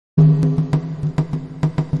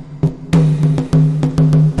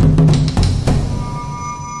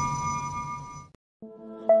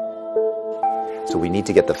need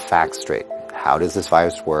to get the facts straight. How does this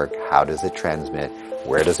virus work? How does it transmit?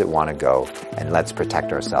 Where does it want to go? And let's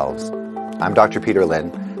protect ourselves. I'm Dr. Peter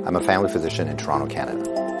Lin. I'm a family physician in Toronto, Canada.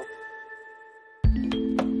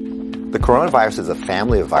 The coronavirus is a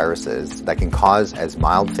family of viruses that can cause as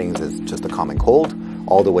mild things as just a common cold,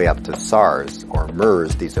 all the way up to SARS or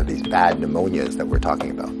MERS. These are these bad pneumonias that we're talking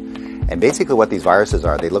about. And basically what these viruses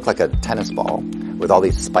are, they look like a tennis ball with all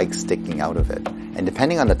these spikes sticking out of it. And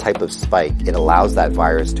depending on the type of spike, it allows that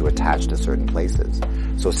virus to attach to certain places.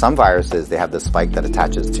 So some viruses, they have the spike that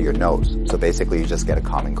attaches to your nose. So basically you just get a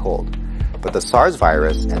common cold. But the SARS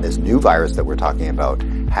virus and this new virus that we're talking about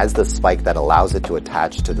has the spike that allows it to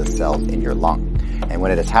attach to the cells in your lung. And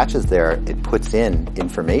when it attaches there, it puts in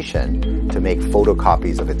information to make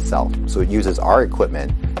photocopies of itself. So it uses our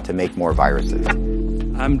equipment to make more viruses.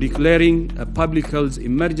 I'm declaring a public health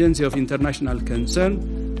emergency of international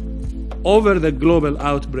concern over the global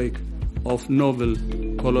outbreak of novel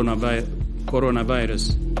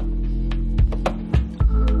coronavirus.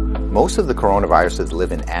 Most of the coronaviruses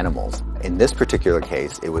live in animals. In this particular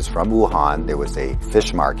case, it was from Wuhan. There was a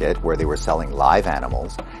fish market where they were selling live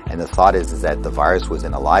animals. And the thought is that the virus was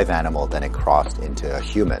in a live animal, then it crossed into a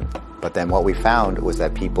human. But then what we found was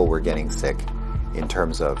that people were getting sick in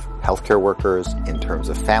terms of healthcare workers, in terms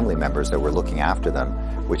of family members that were looking after them,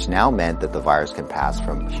 which now meant that the virus can pass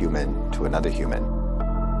from human to another human.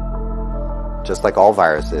 Just like all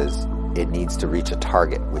viruses, it needs to reach a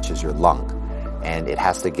target, which is your lung. And it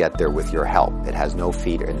has to get there with your help. It has no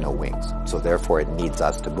feet and no wings. So therefore it needs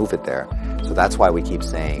us to move it there. So that's why we keep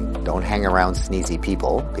saying, don't hang around sneezy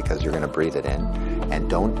people because you're going to breathe it in. And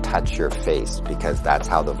don't touch your face because that's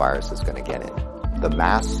how the virus is going to get in. The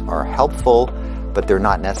masks are helpful, but they're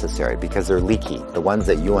not necessary because they're leaky. The ones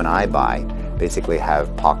that you and I buy basically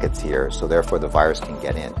have pockets here, so therefore the virus can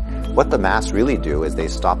get in. What the masks really do is they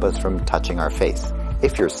stop us from touching our face.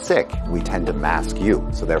 If you're sick, we tend to mask you,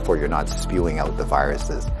 so therefore you're not spewing out the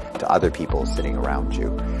viruses to other people sitting around you.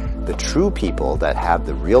 The true people that have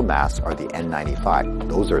the real masks are the N95.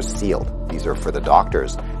 Those are sealed. These are for the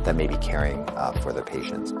doctors that may be caring for their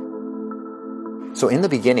patients. So in the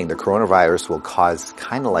beginning, the coronavirus will cause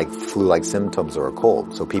kind of like flu-like symptoms or a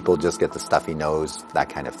cold. So people just get the stuffy nose, that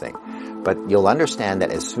kind of thing. But you'll understand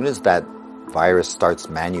that as soon as that virus starts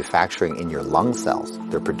manufacturing in your lung cells,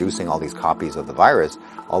 they're producing all these copies of the virus,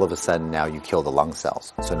 all of a sudden now you kill the lung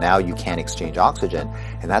cells. So now you can't exchange oxygen,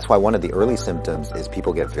 and that's why one of the early symptoms is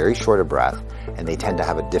people get very short of breath and they tend to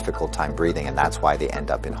have a difficult time breathing, and that's why they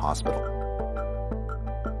end up in hospital.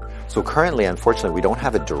 So currently, unfortunately, we don't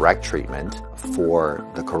have a direct treatment for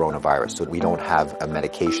the coronavirus. So we don't have a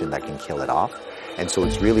medication that can kill it off. And so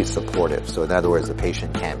it's really supportive. So in other words, the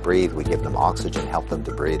patient can't breathe, we give them oxygen, help them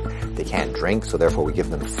to breathe. They can't drink, so therefore we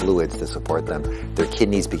give them fluids to support them. Their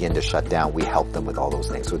kidneys begin to shut down, we help them with all those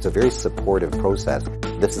things. So it's a very supportive process.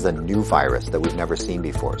 This is a new virus that we've never seen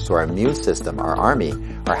before. So our immune system, our army,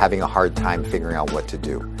 are having a hard time figuring out what to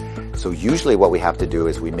do. So usually what we have to do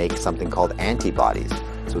is we make something called antibodies.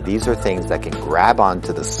 So these are things that can grab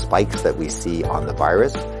onto the spikes that we see on the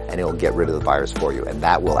virus, and it will get rid of the virus for you, and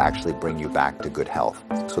that will actually bring you back to good health.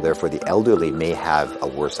 So therefore the elderly may have a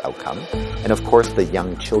worse outcome, and of course the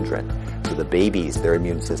young children. So the babies, their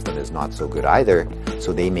immune system is not so good either,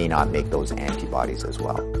 so they may not make those antibodies as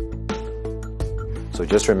well. So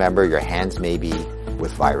just remember, your hands may be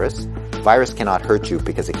with virus. Virus cannot hurt you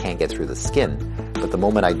because it can't get through the skin, but the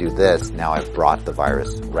moment I do this, now I've brought the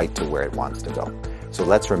virus right to where it wants to go. So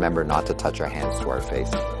let's remember not to touch our hands to our face.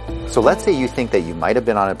 So let's say you think that you might have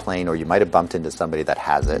been on a plane or you might have bumped into somebody that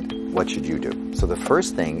has it. What should you do? So the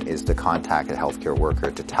first thing is to contact a healthcare worker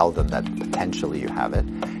to tell them that potentially you have it.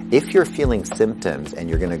 If you're feeling symptoms and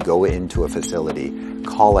you're going to go into a facility,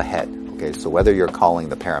 call ahead. Okay, so whether you're calling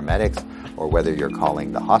the paramedics or whether you're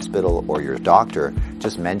calling the hospital or your doctor,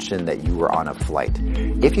 just mention that you were on a flight.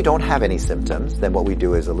 If you don't have any symptoms, then what we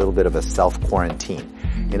do is a little bit of a self-quarantine.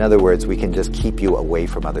 In other words, we can just keep you away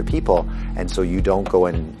from other people, and so you don't go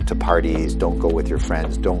into parties, don't go with your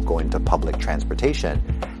friends, don't go into public transportation.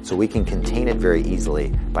 So we can contain it very easily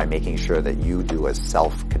by making sure that you do a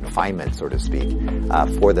self-confinement, so to speak.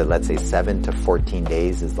 For the, let's say, 7 to 14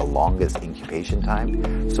 days is the longest incubation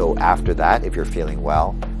time. So after that, if you're feeling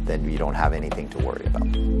well, then you don't have anything to worry about.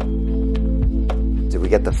 If we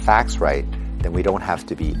get the facts right, then we don't have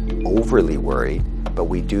to be overly worried, but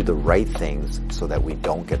we do the right things so that we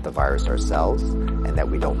don't get the virus ourselves and that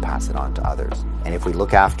we don't pass it on to others. And if we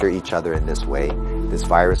look after each other in this way, this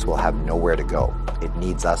virus will have nowhere to go. It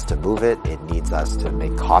needs us to move it. It needs us to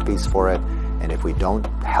make copies for it. And if we don't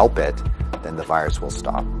help it, then the virus will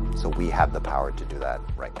stop. So we have the power to do that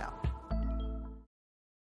right now.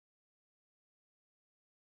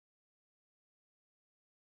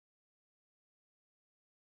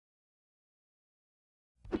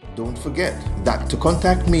 Don't forget that to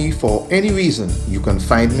contact me for any reason, you can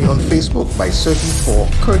find me on Facebook by searching for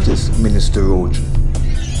Curtis Minister Roach.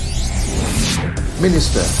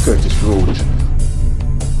 Minister Curtis Roach.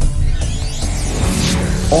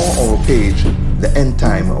 Or our page, The End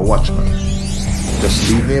Time Watchman. Just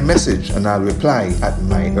leave me a message and I'll reply at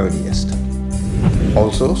my earliest.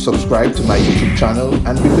 Also, subscribe to my YouTube channel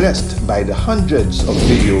and be blessed by the hundreds of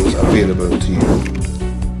videos available to you.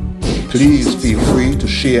 Please feel free to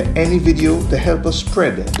share any video to help us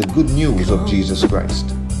spread the good news of Jesus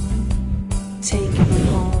Christ.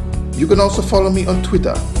 You can also follow me on Twitter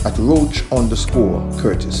at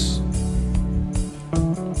Roach_Curtis.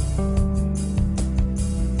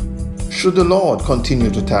 Should the Lord continue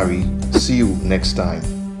to tarry, see you next time.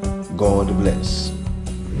 God bless.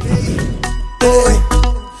 Boy,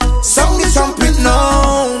 sound the trumpet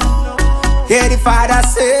now. Hear the Father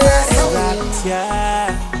say,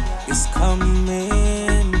 Rapture is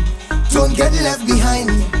coming. Don't get left behind.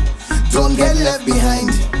 Don't get left behind.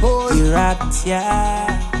 The rapture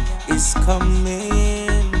is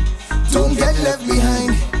coming. Don't get left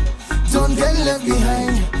behind. Don't get left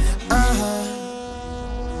behind.